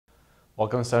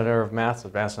Welcome to Center of Math's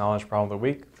Advanced Knowledge Problem of the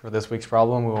Week. For this week's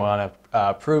problem, we want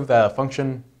to prove that a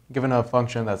function, given a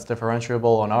function that's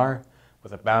differentiable on R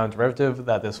with a bounded derivative,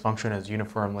 that this function is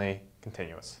uniformly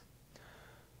continuous.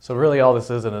 So really all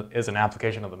this is an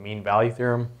application of the mean value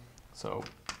theorem. So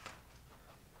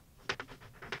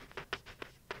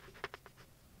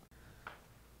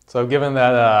given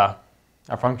that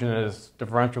our function is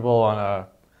differentiable on a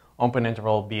open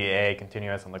interval b(a),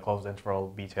 continuous on the closed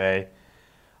interval b(a),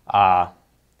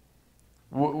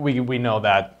 we know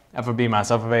that f of b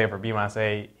minus f of a over b minus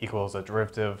a equals a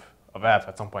derivative of f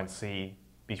at some point c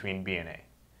between b and a.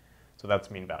 So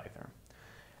that's mean value theorem.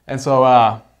 And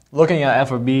so looking at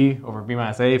f of b over b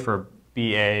minus a for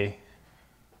ba,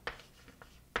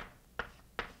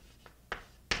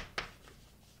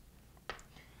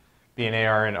 b and a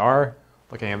are in R,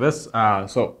 looking at this,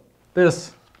 so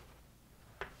this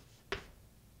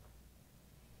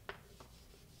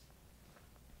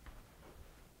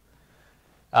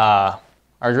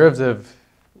our derivative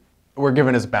we're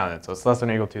given is bounded, so it's less than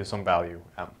or equal to some value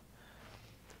m.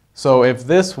 So if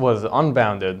this was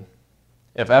unbounded,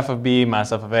 if f of b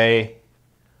minus f of a,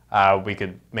 we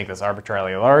could make this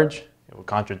arbitrarily large. It would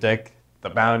contradict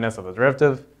the boundedness of the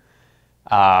derivative.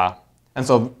 And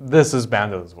so this is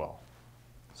bounded as well.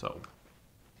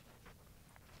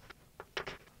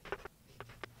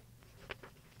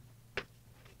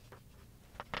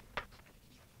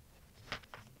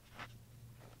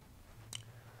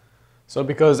 So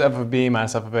because f of b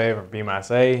minus f of a over b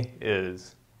minus a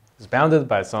is bounded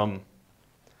by some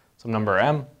number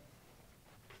m,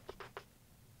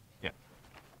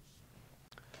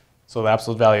 so the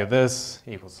absolute value of this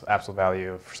equals absolute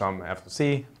value of some f of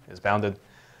c is bounded.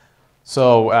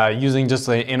 So using just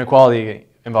the inequality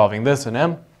involving this and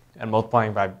m and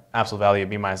multiplying by absolute value of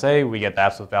b minus a, we get the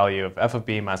absolute value of f of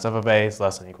b minus f of a is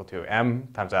less than or equal to m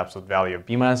times the absolute value of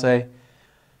b minus a.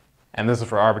 And this is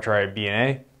for arbitrary b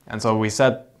and a. And so we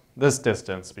set this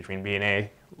distance between b and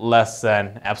a less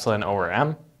than epsilon over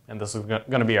m, and this is going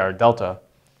to be our delta.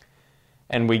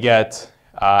 And we get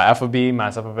f of b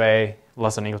minus f of a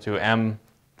less than or equal to m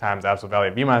times the absolute value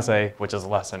of b minus a, which is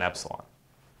less than epsilon,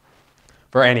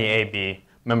 for any ab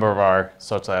member of R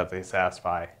such that they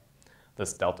satisfy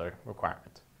this delta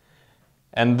requirement.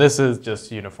 And this is just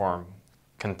uniform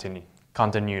continuity.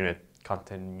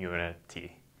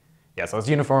 Yeah, so it's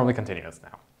uniformly continuous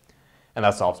now. And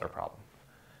that solves our problem.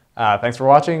 Thanks for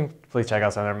watching. Please check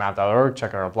out centerofmath.org,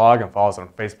 check out our blog, and follow us on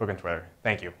Facebook and Twitter.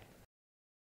 Thank you.